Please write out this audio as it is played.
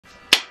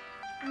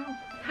Ow.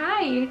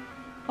 Hi,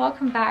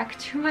 welcome back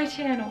to my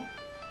channel.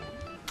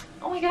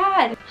 Oh my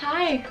god.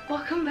 Hi,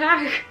 welcome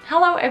back.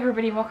 Hello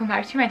everybody, welcome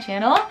back to my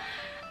channel.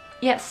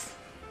 Yes.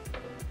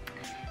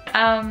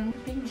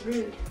 Being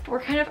rude. We're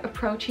kind of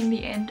approaching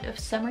the end of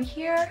summer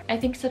here. I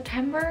think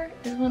September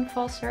is when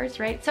fall starts,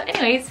 right? So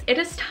anyways, it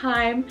is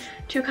time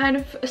to kind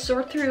of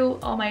sort through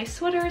all my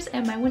sweaters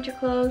and my winter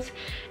clothes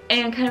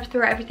and kind of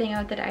throw everything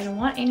out that I don't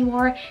want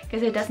anymore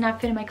because it does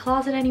not fit in my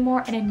closet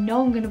anymore, and I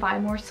know I'm gonna buy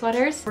more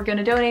sweaters. We're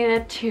gonna donate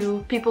it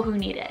to people who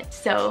need it.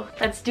 So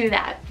let's do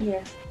that.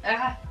 Yeah.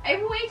 I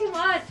have way too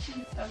much.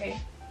 Okay.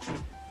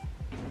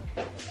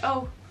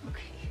 Oh.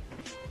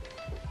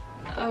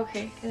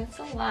 Okay, that's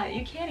a lot.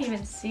 You can't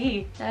even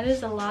see. That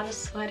is a lot of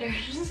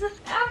sweaters.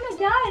 I'm not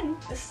done.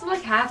 This is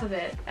like half of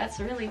it. That's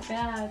really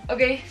bad.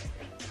 Okay.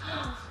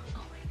 Oh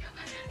my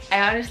god.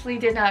 I honestly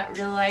did not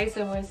realize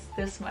it was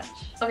this much.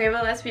 Okay,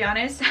 but let's be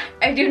honest.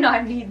 I do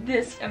not need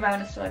this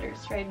amount of sweaters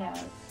right now.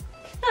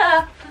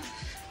 Ah.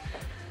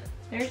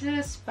 There's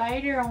a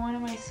spider on one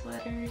of my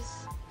sweaters.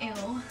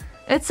 Ew.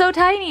 It's so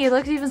tiny. It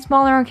looks even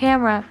smaller on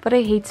camera, but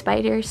I hate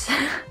spiders.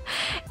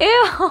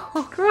 Ew,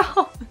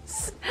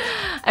 gross.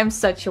 I'm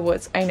such a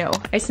wuss, I know.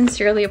 I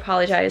sincerely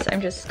apologize.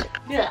 I'm just...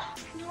 Ugh.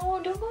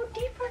 No, don't go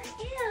deeper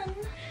in.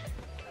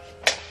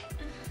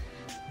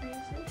 Where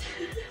is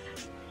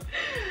it?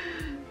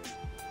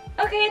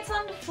 Okay, it's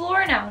on the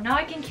floor now. Now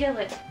I can kill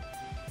it.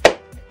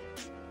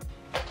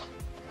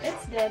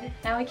 It's dead.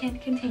 Now I can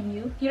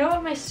continue. You know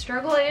what my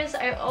struggle is?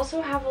 I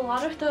also have a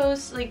lot of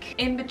those like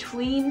in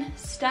between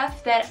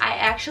stuff that I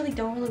actually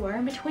don't really wear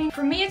in between.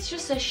 For me, it's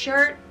just a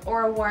shirt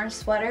or a warm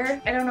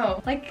sweater. I don't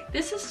know. Like,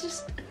 this is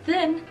just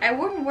thin. I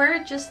wouldn't wear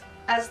it just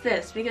as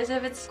this because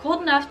if it's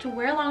cold enough to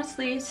wear long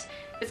sleeves,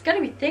 it's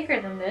gonna be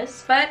thicker than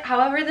this. But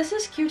however, this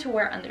is cute to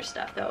wear under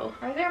stuff though.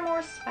 Are there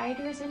more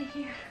spiders in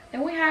here?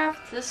 Then we have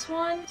this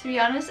one. To be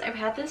honest, I've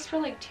had this for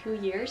like 2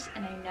 years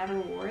and I never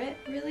wore it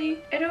really.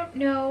 I don't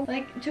know.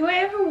 Like, do I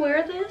ever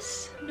wear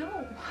this?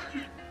 No.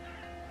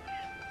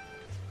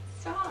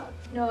 Stop.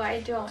 No,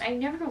 I don't. I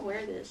never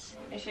wear this.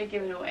 I should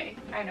give it away.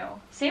 I know.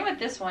 Same with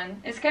this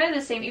one. It's kind of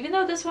the same, even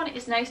though this one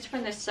is nice for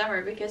this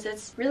summer because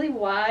it's really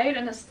wide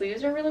and the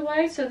sleeves are really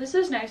wide. So this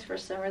is nice for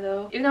summer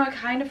though. Even though I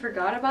kind of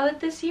forgot about it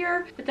this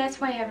year, but that's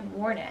why I haven't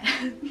worn it.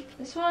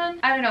 This one,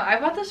 I don't know. I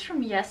bought this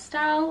from Yes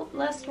Style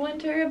last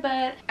winter,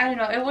 but I don't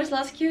know. It was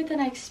less cute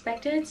than I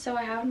expected, so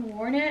I haven't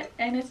worn it.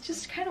 And it's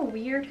just kind of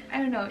weird. I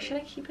don't know. Should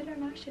I keep it or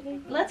not? Should I?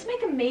 Let's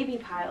make a maybe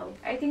pile.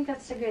 I think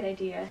that's a good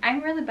idea.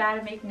 I'm really bad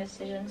at making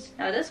decisions.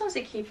 Now this one's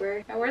a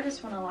keeper. I wear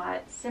this one a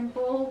lot.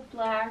 Simple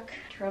black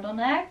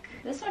turtleneck.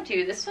 This one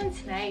too. This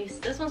one's nice.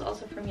 This one's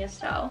also from Yes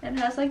Style. And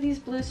it has like these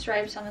blue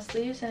stripes on the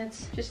sleeves and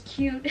it's just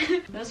cute.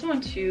 This one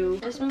too.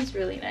 This one's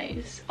really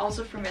nice.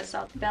 Also from Yes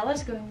Style.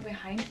 Bella's going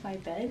behind my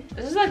bed.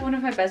 This is like one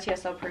of my best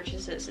Yes Style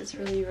purchases. It's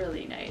really,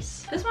 really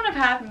nice. This one I've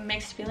had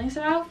mixed feelings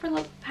about for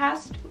the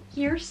past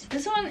years.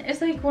 This one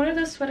is like one of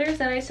those sweaters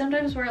that I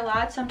sometimes wear a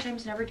lot,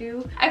 sometimes never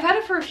do. I've had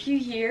it for a few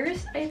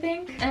years, I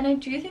think. And I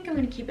do think I'm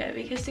gonna keep it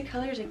because the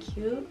colors are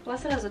cute.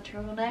 Plus it has a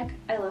turtleneck.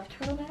 I love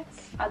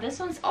turtlenecks. This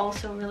one's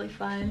also really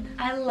fun.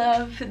 I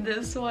love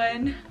this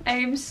one. I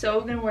am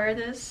so gonna wear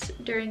this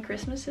during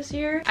Christmas this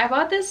year. I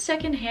bought this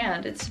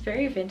secondhand. It's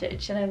very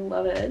vintage and I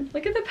love it.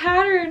 Look at the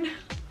pattern.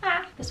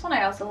 Ah, this one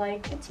I also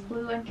like. It's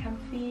blue and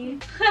comfy.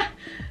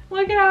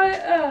 Look at how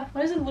it,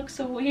 why does it look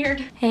so weird?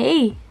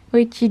 Hey,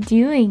 what you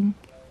doing?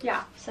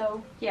 Yeah,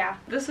 so yeah,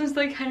 this was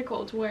like kind of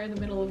cool to wear in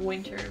the middle of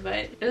winter, but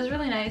it was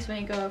really nice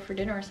when you go out for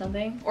dinner or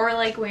something, or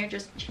like when you're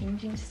just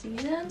changing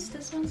seasons.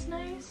 This one's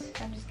nice.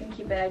 I'm just gonna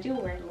keep it. I do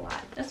wear it a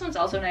lot. This one's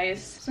also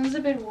nice. This one's a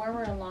bit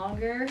warmer and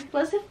longer,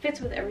 plus it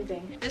fits with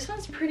everything. This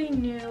one's pretty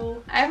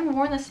new. I haven't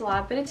worn this a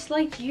lot, but it's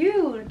like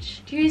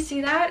huge. Do you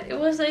see that? It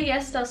was a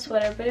Yes Style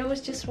sweater, but it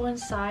was just one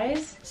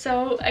size,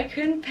 so I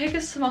couldn't pick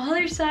a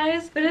smaller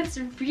size, but it's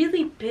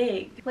really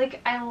big.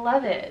 Like, I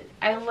love it.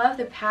 I love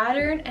the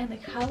pattern and the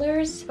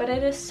colors, but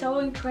it is so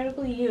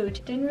incredibly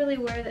huge. Didn't really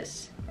wear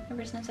this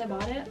ever since I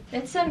bought it.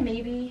 It's a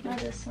maybe, not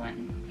this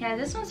one. Yeah,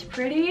 this one's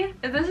pretty.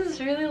 This is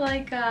really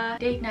like a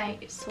date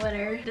night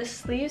sweater. The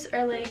sleeves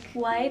are like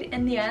wide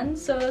in the end,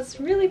 so it's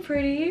really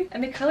pretty.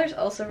 And the color's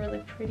also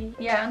really pretty.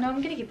 Yeah, no,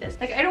 I'm gonna keep this.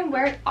 Like, I don't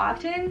wear it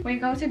often. When you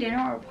go to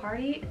dinner or a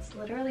party, it's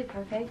literally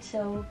perfect,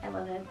 so I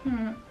love it.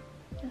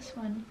 This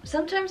one.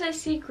 Sometimes I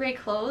see gray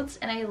clothes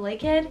and I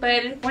like it,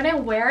 but when I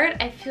wear it,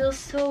 I feel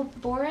so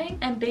boring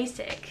and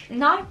basic.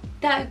 Not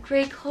that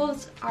gray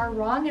clothes are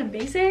wrong and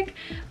basic,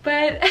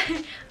 but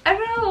I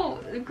don't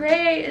know.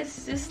 Gray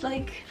is just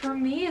like, for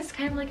me, it's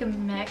kind of like a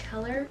matte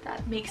color.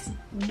 That makes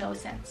no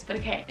sense, but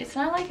okay. It's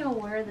not like I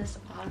wear this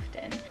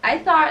often. I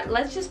thought,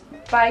 let's just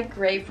buy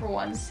gray for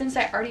once since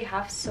I already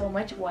have so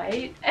much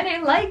white and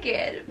I like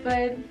it,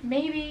 but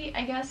maybe,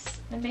 I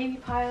guess, the maybe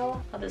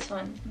pile. Oh, this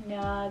one.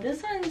 Nah,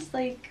 this one's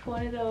like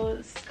one of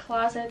those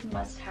closet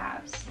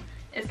must-haves.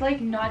 It's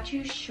like not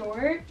too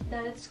short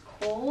that it's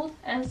cold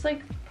and it's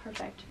like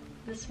perfect.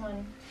 This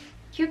one,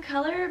 Cute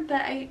color,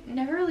 but I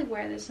never really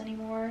wear this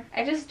anymore.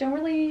 I just don't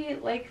really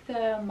like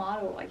the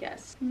model, I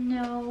guess.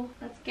 No,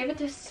 let's give it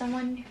to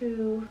someone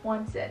who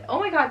wants it. Oh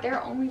my god, there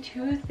are only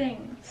 2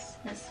 things.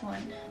 This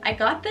one. I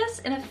got this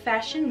in a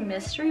fashion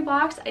mystery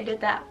box. I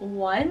did that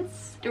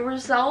once. The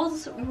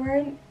results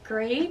weren't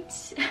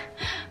great,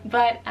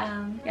 but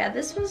yeah,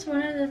 this was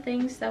one of the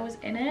things that was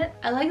in it.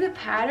 I like the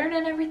pattern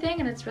and everything,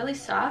 and it's really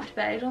soft,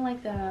 but I don't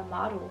like the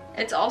model.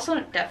 It's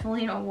also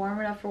definitely not warm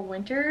enough for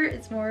winter.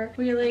 It's more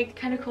when you're like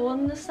kind of cold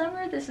in the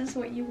summer, this is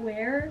what you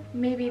wear.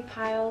 Maybe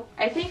pile.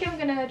 I think I'm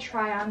gonna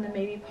try on the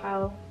maybe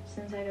pile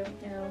since I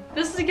don't know.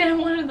 This is again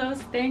one of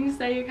those things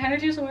that you kind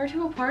of just wear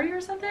to a party or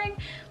something.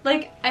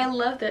 Like, I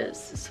love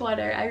this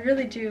sweater, I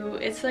really do.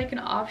 It's like an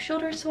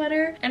off-shoulder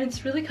sweater and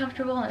it's really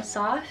comfortable and it's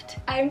soft.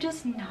 I'm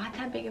just not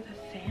that big of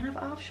a fan of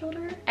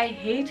off-shoulder. I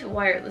hate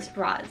wireless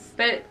bras,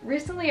 but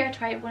recently I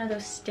tried one of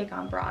those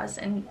stick-on bras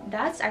and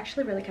that's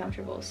actually really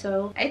comfortable.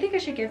 So I think I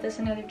should give this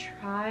another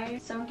try.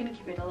 So I'm gonna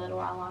keep it a little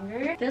while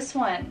longer. This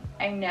one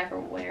I never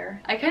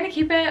wear. I kind of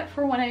keep it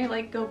for when I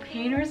like go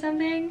paint or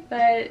something,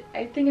 but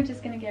I think I'm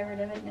just gonna get rid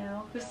of it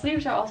now. The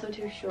sleeves are also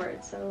too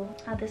short, so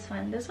this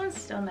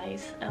one's still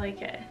nice. I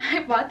like it.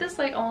 I bought this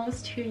like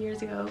almost 2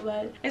 years ago,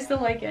 but I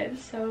still like it.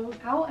 So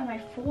how am I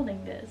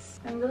folding this?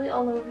 I'm really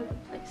all over the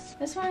place.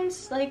 This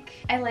one's like,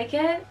 I like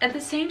it. At the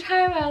same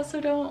time, I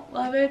also don't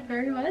love it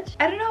very much.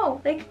 I don't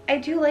know, like I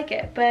do like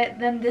it, but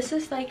then this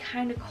is like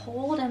kind of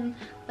cold and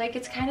like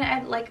it's kind of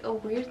at like a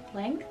weird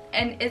length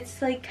and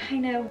it's like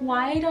kind of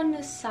wide on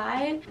the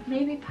side.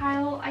 Maybe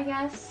pile, I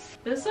guess.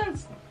 This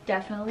one's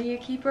definitely a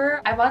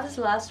keeper. I bought this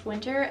last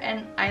winter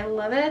and I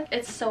love it.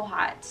 It's so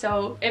hot,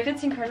 so if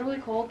it's incredibly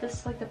cold, this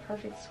is like the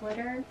perfect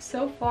sweater.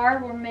 So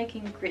far we're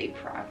making great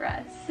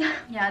progress.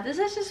 Yeah, this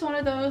is just one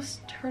of those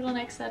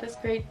turtlenecks that is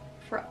great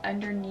for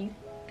underneath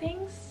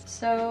things,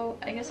 so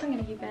I guess I'm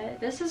gonna keep it.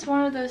 This is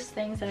one of those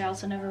things that I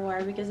also never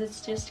wear because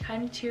it's just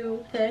kind of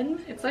too thin.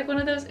 It's like one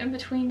of those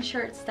in-between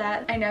shirts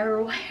that I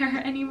never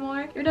wear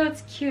anymore. Even though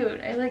it's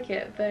cute, I like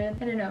it, but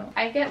I don't know.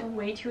 I get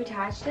way too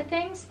attached to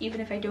things even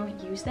if I don't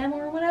use them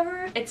or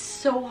whatever. It's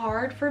so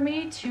hard for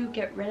me to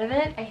get rid of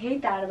it. I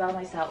hate that about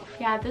myself.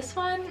 Yeah, this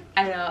one,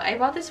 I don't know. I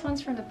bought this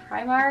once from the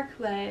Primark,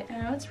 but I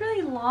don't know, it's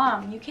really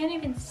long. You can't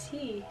even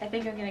see. I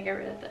think I'm gonna get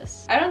rid of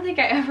this. I don't think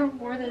I ever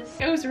wore this.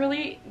 It was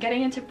really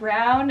getting into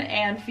brown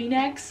and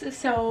v-necks,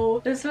 so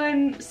this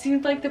one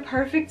seemed like the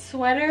perfect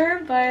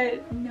sweater,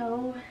 but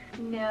no.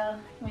 Let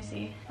me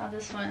see. Oh,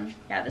 this one.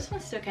 Yeah, this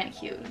one's still kind of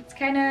cute. It's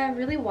kind of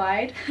really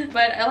wide,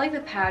 but I like the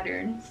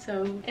pattern,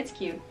 so it's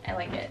cute. I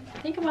like it.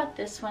 Think about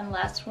this one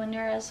last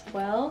winter as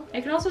well. I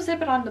can also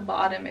zip it on the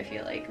bottom if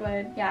you like,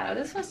 but yeah, no,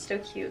 this one's still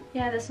cute.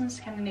 Yeah, this one's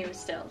kind of new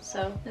still,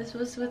 so this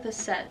was with a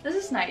set. This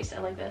is nice. I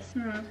like this.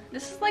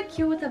 This is like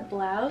cute with a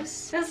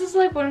blouse. This is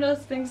like one of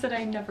those things that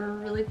I never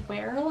really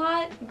wear a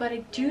lot, but I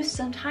do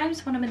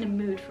sometimes when I'm in the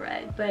mood for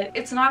it, but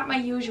it's not my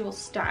usual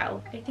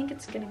style. I think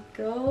it's gonna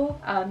go.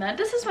 Now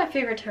this is my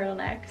favorite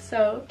turtleneck,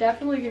 so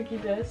definitely gonna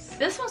keep this.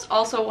 This one's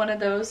also one of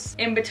those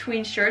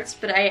in-between shirts,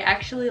 but I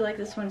actually like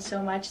this one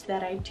so much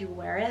that I do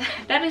wear it.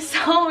 That is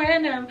so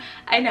random,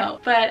 I know,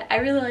 but I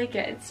really like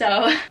it.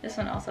 So this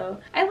one also.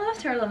 I love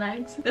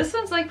turtlenecks. This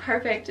one's like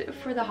perfect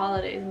for the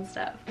holidays and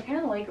stuff. I kind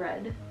of like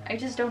red. I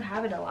just don't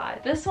have it a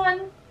lot. This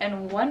one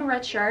and one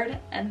red shirt,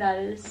 and that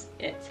is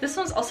it. This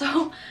one's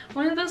also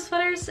one of those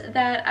sweaters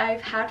that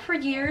I've had for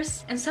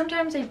years, and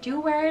sometimes I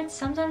do wear it,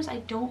 sometimes I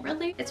don't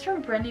really. It's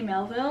from Brandy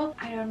Melville.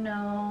 I don't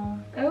know.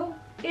 Oh,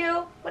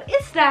 ew, what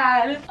is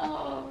that?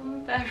 Oh,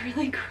 that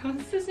really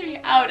grosses me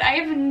out. I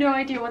have no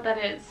idea what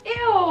that is.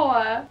 Ew,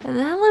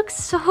 that looks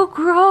so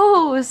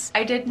gross.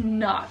 I did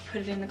not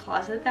put it in the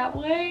closet that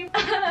way.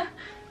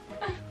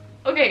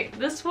 Okay,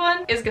 this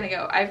one is gonna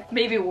go. I've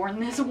maybe worn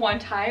this one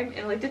time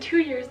in like the 2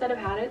 years that I've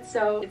had it,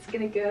 so it's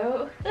gonna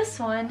go. This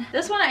one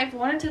I've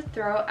wanted to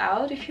throw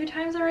out a few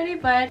times already,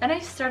 but then I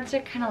started to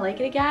kind of like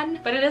it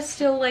again. But it is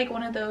still like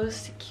one of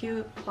those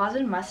cute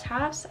closet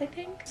must-haves, I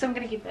think. So I'm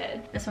gonna keep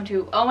it. This one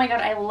too. Oh my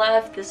god, I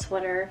love this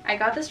sweater. I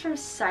got this from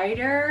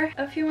Cider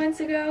a few months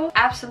ago.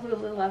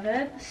 Absolutely love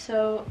it.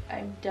 So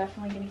I'm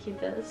definitely gonna keep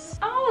this.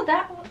 Oh,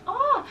 that one.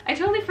 Oh, I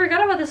totally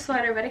forgot about this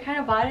sweater, but I kind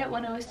of bought it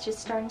when it was just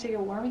starting to get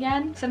warm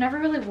again. So never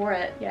really wore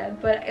it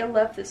yet, but I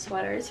love this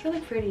sweater. It's really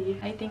pretty.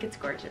 I think it's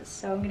gorgeous,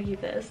 so I'm gonna keep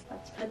this.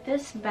 Let's put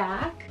this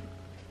back.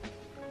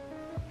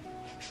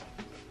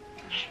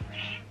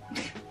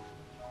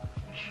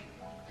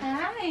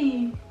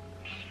 Hi.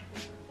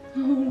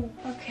 Oh,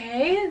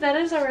 okay, that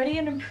is already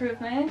an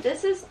improvement.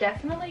 This is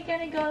definitely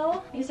gonna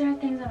go. These are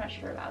things I'm not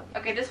sure about.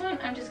 Okay, this one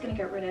I'm just gonna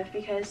get rid of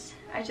because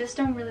I just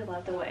don't really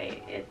love the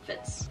way it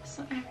fits.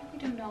 So I really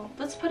don't know.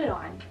 Let's put it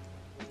on.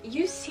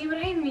 You see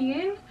what I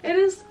mean? It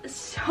is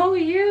so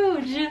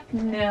huge.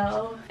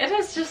 No, it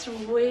is just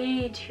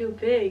way too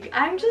big.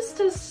 I'm just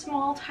a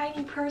small,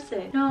 tiny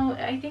person. No,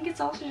 I think it's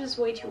also just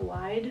way too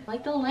wide.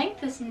 Like the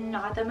length is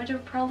not that much of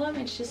a problem.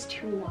 It's just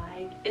too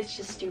wide. It's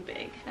just too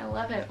big. I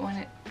love it when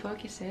it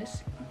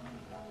focuses.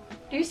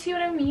 Do you see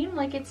what I mean?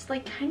 Like it's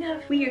like kind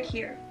of weird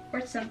here.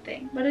 or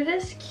something. But it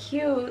is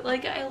cute.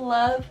 Like, I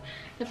love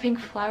the pink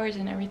flowers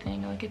and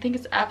everything. Like, I think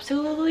it's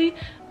absolutely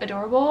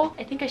adorable.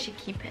 I think I should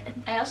keep it.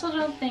 I also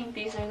don't think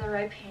these are the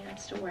right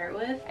pants to wear it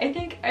with. I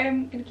think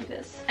I'm gonna keep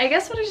this. I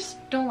guess what I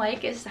just don't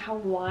like is how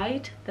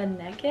wide the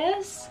neck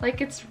is.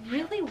 Like, it's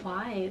really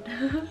wide.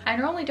 I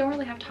normally don't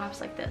really have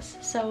tops like this,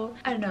 so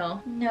I don't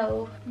know.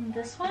 No,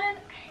 this one,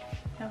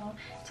 no.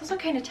 It's also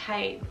kind of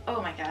tight.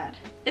 Oh my god.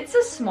 It's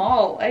a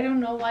small. I don't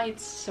know why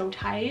it's so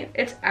tight.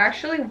 It's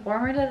actually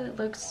warmer than it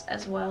looks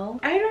as well.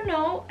 I don't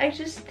know. I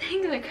just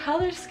think the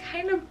color's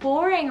kind of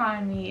boring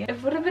on me. If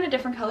it would have been a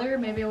different color,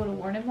 maybe I would have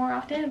worn it more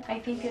often. I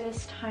think it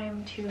is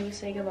time to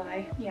say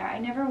goodbye. Yeah, I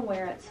never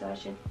wear it, so I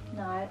should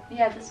not.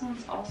 Yeah, this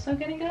one's also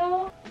gonna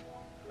go.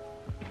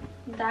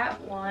 That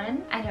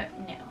one, I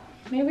don't know.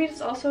 Maybe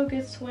it's also a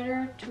good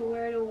sweater to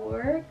wear to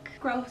work.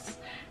 Gross.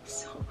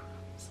 So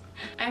gross.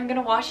 I'm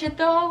gonna wash it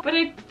though, but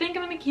I think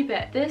I'm gonna keep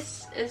it.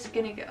 This is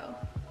gonna go.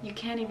 You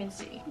can't even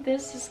see.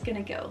 This is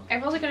gonna go.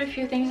 I've also got a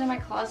few things in my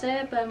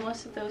closet, but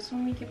most of those I'm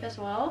gonna keep as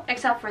well.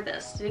 Except for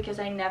this, because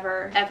I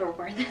never ever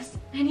wear this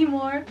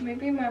anymore.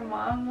 Maybe my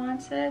mom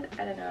wants it.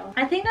 I don't know.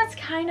 I think that's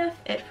kind of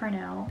it for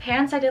now.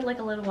 Pants I did like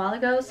a little while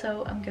ago,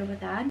 so I'm good with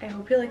that. I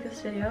hope you like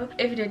this video.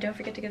 If you did, don't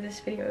forget to give this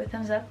video a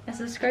thumbs up and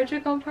subscribe to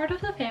become part of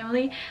the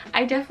family.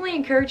 I definitely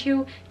encourage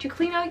you to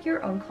clean out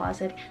your own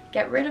closet,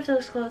 get rid of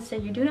those clothes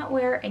that you do not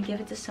wear, and give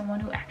it to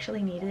someone who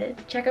actually needed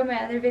it. Check out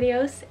my other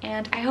videos,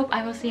 and I hope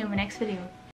I will see you in my next video.